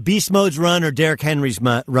 All right, Beast Mode's run or Derrick Henry's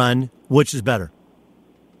run, which is better?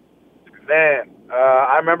 Man,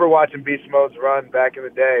 I remember watching Beast Mode's run back in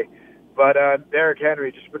the day. But Derrick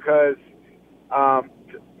Henry, just because,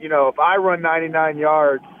 if I run 99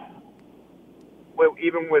 yards,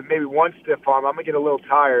 even with maybe one stiff arm, I'm going to get a little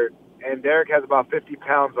tired. And Derrick has about 50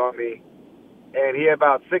 pounds on me. And he had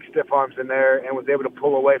about 6 stiff arms in there and was able to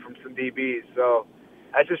pull away from some DBs. So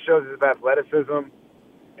that just shows his athleticism.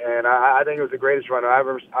 And I think it was the greatest run I've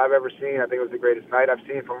ever seen. I think it was the greatest night I've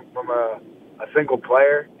seen from a single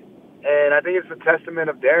player. And I think it's a testament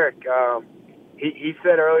of Derrick. He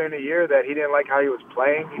said earlier in the year that he didn't like how he was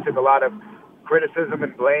playing. He took a lot of criticism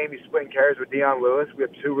and blame. He's splitting carries with Deion Lewis. We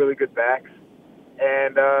have 2 really good backs.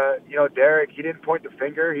 And, Derrick, he didn't point the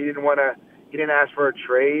finger. He didn't ask for a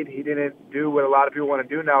trade. He didn't do what a lot of people want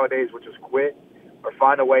to do nowadays, which is quit or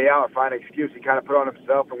find a way out or find an excuse. He kind of put on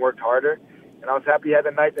himself and worked harder. And I was happy he had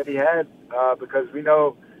the night that he had because we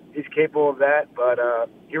know he's capable of that. But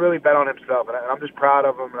he really bet on himself, and I'm just proud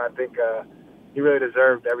of him, and I think he really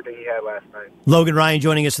deserved everything he had last night. Logan Ryan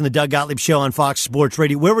joining us in the Doug Gottlieb Show on Fox Sports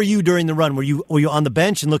Radio. Where were you during the run? Were you on the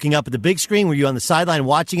bench and looking up at the big screen? Were you on the sideline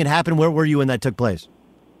watching it happen? Where were you when that took place?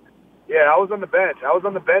 Yeah, I was on the bench. I was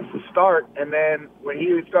on the bench to start, and then when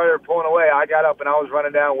he started pulling away, I got up and I was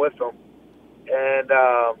running down with him. And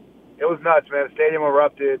it was nuts, man. The stadium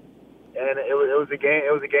erupted, and it was a game.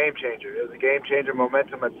 It was a game changer. It was a game changer.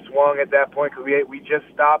 Momentum had swung at that point because we just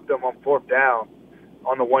stopped them on 4th down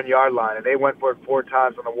on the 1-yard line, and they went for it 4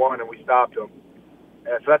 times on the 1, and we stopped them.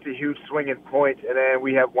 And so that's a huge swinging point. And then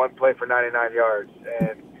we have 1 play for 99 yards,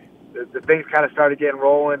 and the things kind of started getting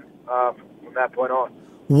rolling from that point on.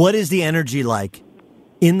 What is the energy like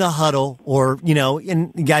in the huddle, or,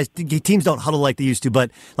 and guys, teams don't huddle like they used to, but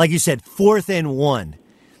like you said, 4th and 1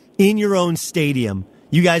 in your own stadium.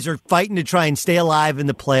 You guys are fighting to try and stay alive in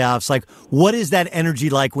the playoffs. Like, what is that energy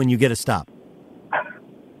like when you get a stop?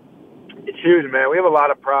 It's huge, man. We have a lot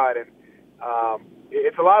of pride, and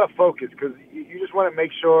it's a lot of focus because you just want to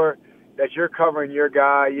make sure that you're covering your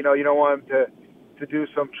guy. You don't want him to do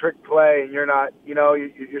some trick play, and you're not,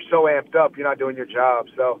 you're so amped up, you're not doing your job.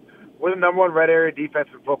 So we're the number 1 red area defense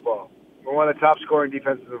in football. We're one of the top scoring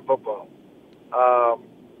defenses in football.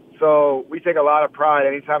 So we take a lot of pride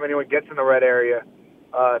anytime anyone gets in the red area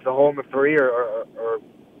to hold them to 3 or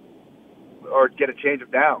get a change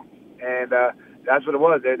of downs. And that's what it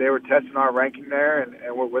was. They were testing our ranking there, and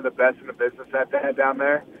we're the best in the business at that down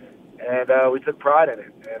there. And we took pride in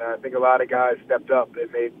it. And I think a lot of guys stepped up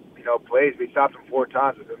and made plays. We stopped him 4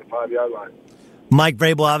 times within the 5-yard line. Mike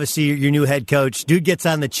Vrabel, obviously your new head coach. Dude gets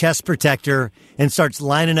on the chest protector and starts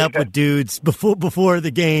lining up with dudes before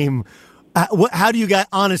the game. How do you guys,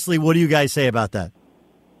 honestly, what do you guys say about that?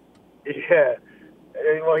 Yeah.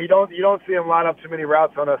 Well, you don't see him line up too many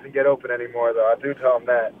routes on us and get open anymore, though. I do tell him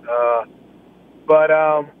that. But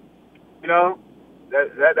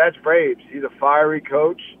that's Braves. He's a fiery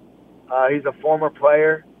coach. He's a former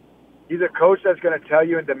player. He's a coach that's going to tell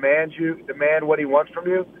you and demand what he wants from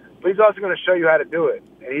you, but he's also going to show you how to do it.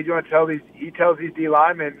 And he's going to he tells these D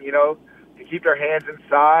linemen, to keep their hands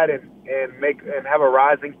inside and have a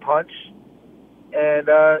rising punch. And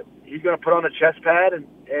he's going to put on a chest pad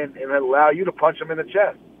and allow you to punch him in the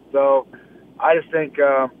chest. So I just think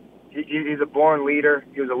he's a born leader.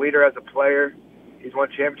 He was a leader as a player. He's won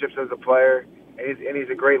championships as a player, and he's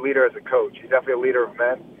a great leader as a coach. He's definitely a leader of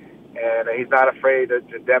men. and he's not afraid to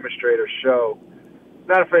demonstrate or show.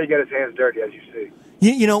 Not afraid to get his hands dirty, as you see.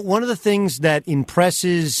 You know, one of the things that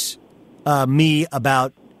impresses me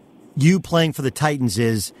about you playing for the Titans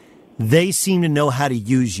is they seem to know how to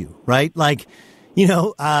use you, right? Like, you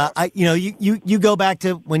go back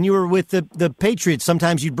to when you were with the Patriots.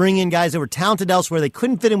 Sometimes you'd bring in guys that were talented elsewhere. They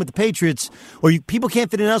couldn't fit in with the Patriots, or people can't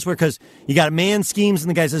fit in elsewhere because you got man schemes and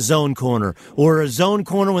the guy's a zone corner, or a zone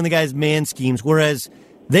corner when the guy's man schemes. Whereas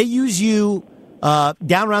they use you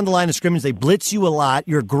down around the line of scrimmage. They blitz you a lot.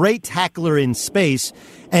 You're a great tackler in space,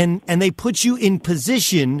 and they put you in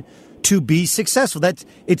position to be successful.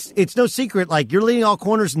 It's no secret. Like, you're leading all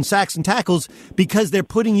corners and sacks and tackles because they're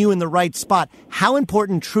putting you in the right spot. How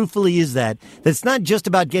important, truthfully, is that? That's not just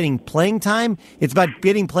about getting playing time. It's about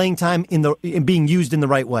getting playing time in being used in the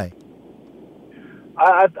right way.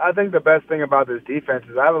 I think the best thing about this defense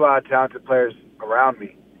is I have a lot of talented players around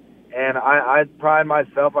me, and I pride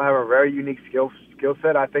myself. I have a very unique skill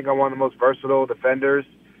set. I think I'm one of the most versatile defenders,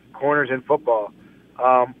 corners in football.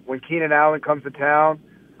 When Keenan Allen comes to town,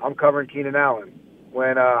 I'm covering Keenan Allen.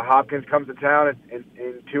 When Hopkins comes to town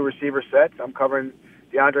in two receiver sets, I'm covering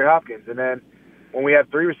DeAndre Hopkins. And then when we have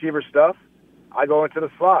three receiver stuff, I go into the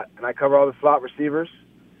slot and I cover all the slot receivers.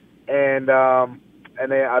 And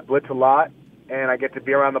I blitz a lot, and I get to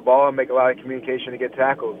be around the ball and make a lot of communication to get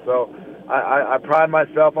tackles. So I pride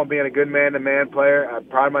myself on being a good man-to-man player. I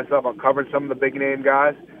pride myself on covering some of the big-name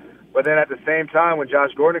guys. But then at the same time, when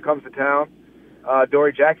Josh Gordon comes to town,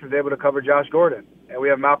 Dory Jackson's able to cover Josh Gordon. And we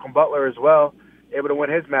have Malcolm Butler as well, able to win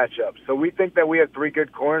his matchup. So we think that we have three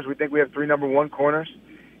good corners. We think we have three number one corners.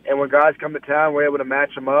 And when guys come to town, we're able to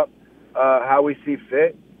match them up how we see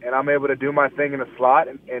fit. And I'm able to do my thing in the slot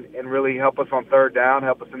and really help us on third down,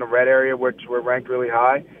 help us in the red area, which we're ranked really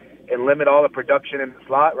high, and limit all the production in the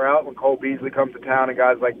slot route when Cole Beasley comes to town and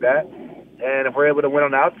guys like that. And if we're able to win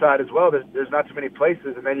on the outside as well, there's not too many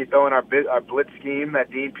places. And then you throw in our blitz scheme,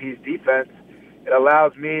 that Dean Pease defense. It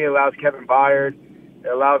allows me, it allows Kevin Byard, it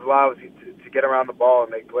allows a lot of us to get around the ball and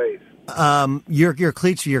make plays. Your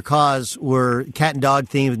cleats for your cause were cat and dog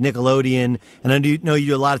themed with Nickelodeon, and I know you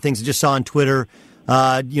do a lot of things. I just saw on Twitter,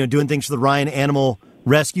 doing things for the Ryan Animal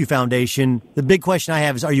Rescue Foundation. The big question I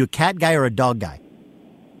have is, are you a cat guy or a dog guy?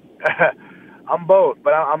 I'm both,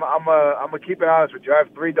 but I'm gonna keep it honest with you. I have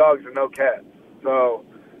 3 dogs and no cats, so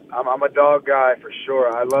I'm a dog guy for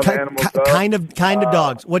sure. I love animals. Kind of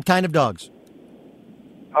dogs. What kind of dogs?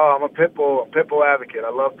 Oh, I'm a pit bull advocate. I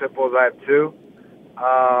love pit bulls. I have 2.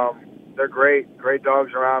 They're great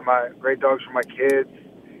dogs great dogs for my kids.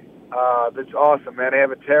 That's awesome, man. They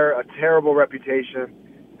have a terrible reputation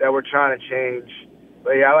that we're trying to change.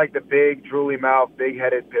 But yeah, I like the big, drooly mouth,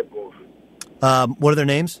 big-headed pit bulls. What are their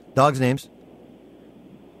names? Dogs' names?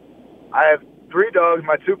 I have 3 dogs.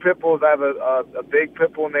 My 2 pit bulls, I have a big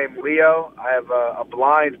pit bull named Leo. I have a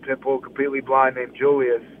blind pit bull, completely blind, named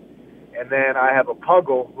Julius. And then I have a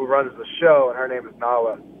puggle who runs the show, and her name is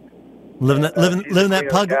Nala. Living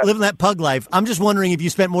that pug life. I'm just wondering if you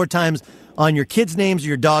spent more times on your kids' names or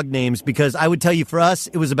your dog names, because I would tell you for us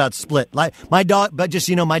it was about split. Like my dog, but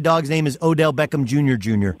just my dog's name is Odell Beckham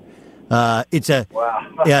Jr. It's a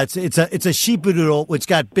sheepadoodle which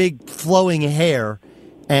got big flowing hair,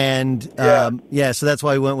 and so that's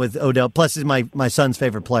why we went with Odell. Plus, he's my son's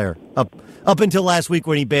favorite player. Up until last week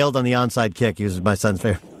when he bailed on the onside kick, he was my son's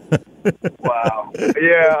favorite. Wow.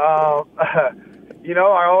 Yeah. All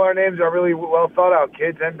our names are really well thought out,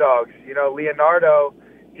 kids and dogs. Leonardo,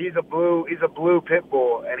 he's a blue pit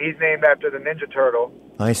bull, and he's named after the Ninja Turtle.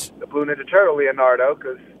 Nice. The blue Ninja Turtle, Leonardo,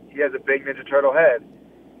 because he has a big Ninja Turtle head.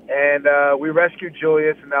 And we rescued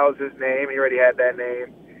Julius, and that was his name. He already had that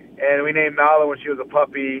name. And we named Nala when she was a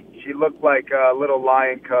puppy. She looked like a little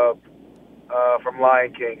lion cub from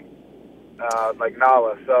Lion King, like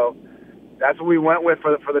Nala. So that's what we went with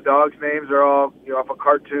for the dogs' names. They're all off of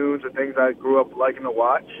cartoons or things I grew up liking to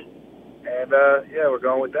watch, and we're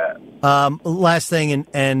going with that. Last thing,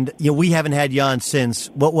 and we haven't had you on since.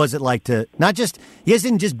 What was it like to you guys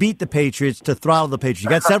didn't just beat the Patriots, to throttle the Patriots? You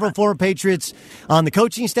got several former Patriots on the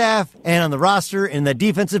coaching staff and on the roster in the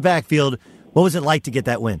defensive backfield. What was it like to get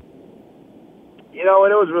that win?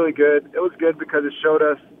 And it was really good. It was good because it showed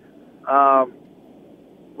us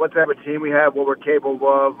what type of team we have, what we're capable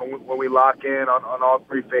of when we lock in on all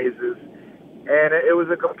 3 phases. And it was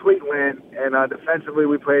a complete win. And defensively,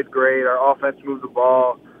 we played great. Our offense moved the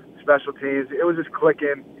ball, special teams. It was just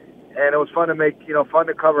clicking. And it was fun to fun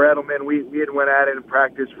to cover Edelman. We had went at it in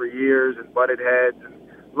practice for years and butted heads and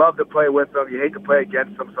loved to play with them. You hate to play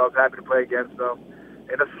against them, so I was happy to play against them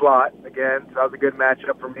in the slot again. So that was a good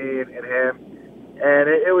matchup for me and him. And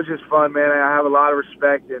it was just fun, man. I have a lot of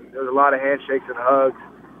respect, and there was a lot of handshakes and hugs.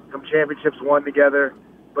 some championships won together.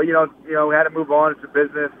 But, we had to move on. It's a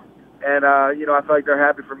business. And, I feel like they're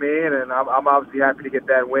happy for me, and I'm obviously happy to get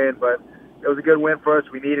that win. But it was a good win for us.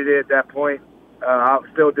 We needed it at that point. I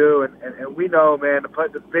still do. And we know, man,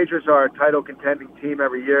 the Patriots are a title contending team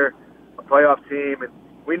every year, a playoff team. And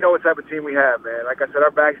we know what type of team we have, man. Like I said,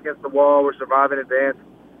 our back's against the wall. We're surviving in dance.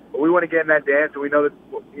 But we want to get in that dance, and we know that,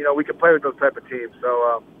 we can play with those type of teams.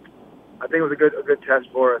 So I think it was a good test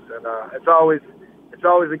for us. And it's always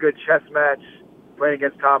a good chess match playing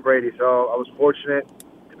against Tom Brady. So I was fortunate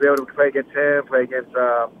to be able to play against him, play against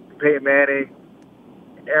Peyton Manning,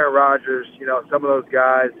 Aaron Rodgers, some of those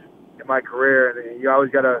guys in my career. And you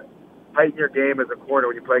always got to heighten your game as a corner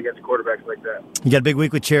when you play against quarterbacks like that. You got a big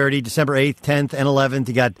week with charity, December 8th, 10th, and 11th.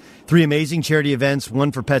 You got 3 amazing charity events,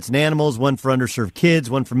 one for pets and animals, one for underserved kids,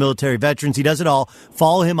 one for military veterans. He does it all.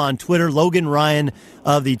 Follow him on Twitter, Logan Ryan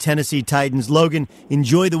of the Tennessee Titans. Logan,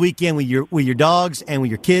 enjoy the weekend with your dogs and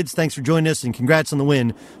with your kids. Thanks for joining us, and congrats on the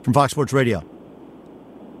win from Fox Sports Radio.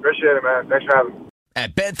 Appreciate it, man. Thanks for having me.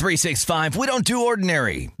 At Bet365, we don't do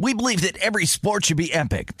ordinary. We believe that every sport should be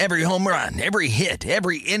epic. Every home run, every hit,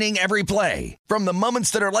 every inning, every play. From the moments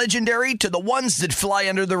that are legendary to the ones that fly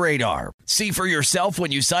under the radar. See for yourself when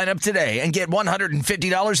you sign up today and get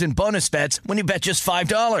 $150 in bonus bets when you bet just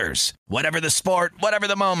 $5. Whatever the sport, whatever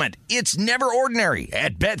the moment, it's never ordinary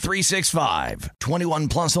at Bet365. 21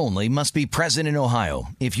 plus only. Must be present in Ohio.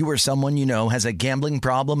 If you or someone you know has a gambling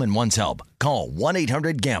problem and wants help, call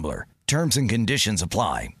 1-800-GAMBLER. Terms and conditions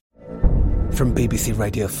apply. From BBC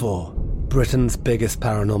Radio 4, Britain's biggest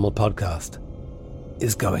paranormal podcast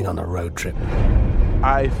is going on a road trip.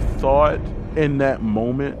 I thought in that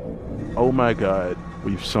moment, oh my God,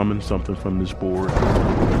 we've summoned something from this board.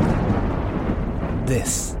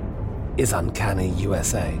 This is Uncanny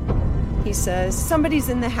USA. He says, somebody's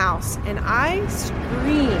in the house, and I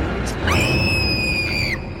screamed.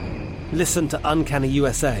 Listen to Uncanny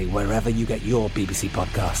USA wherever you get your BBC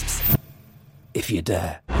podcasts, if you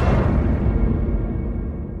dare.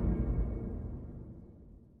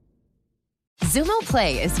 Xumo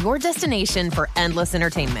Play is your destination for endless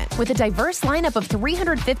entertainment. With a diverse lineup of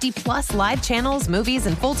 350-plus live channels, movies,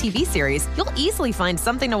 and full TV series, you'll easily find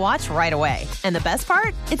something to watch right away. And the best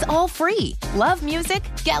part? It's all free. Love music?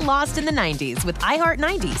 Get lost in the 90s with iHeart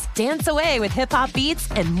 90s, dance away with hip-hop beats,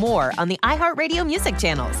 and more on the iHeartRadio music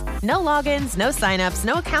channels. No logins, no signups,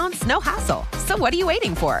 no accounts, no hassle. So what are you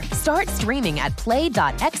waiting for? Start streaming at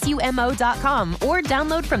play.xumo.com or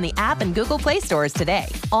download from the app and Google Play stores today.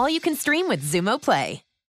 All you can stream with Xumo Play.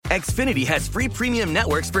 Xfinity has free premium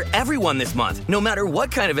networks for everyone this month, no matter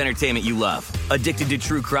what kind of entertainment you love. Addicted to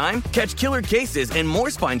true crime? Catch killer cases and more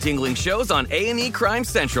spine-tingling shows on A&E Crime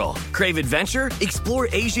Central. Crave adventure? Explore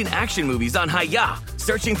Asian action movies on Hi-Ya.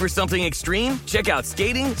 Searching for something extreme? Check out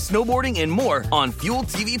skating, snowboarding, and more on Fuel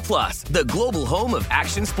TV Plus, the global home of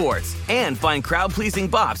action sports. And find crowd-pleasing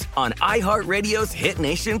bops on iHeartRadio's Hit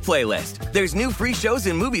Nation playlist. There's new free shows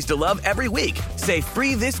and movies to love every week. Say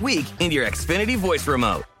free this week in your Xfinity voice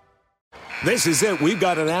remote. This is it. We've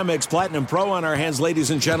got an Amex Platinum Pro on our hands, ladies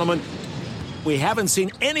and gentlemen. We haven't seen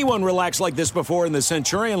anyone relax like this before in the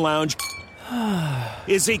Centurion Lounge.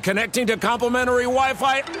 Is he connecting to complimentary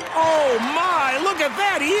Wi-Fi? Oh, my! Look at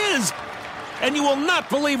that! He is! And you will not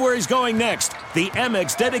believe where he's going next. The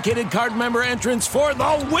Amex dedicated card member entrance for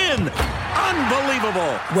the win!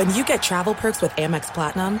 Unbelievable! When you get travel perks with Amex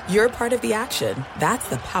Platinum, you're part of the action. That's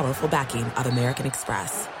the powerful backing of American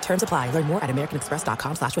Express. Terms apply. Learn more at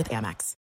americanexpress.com/withAmex.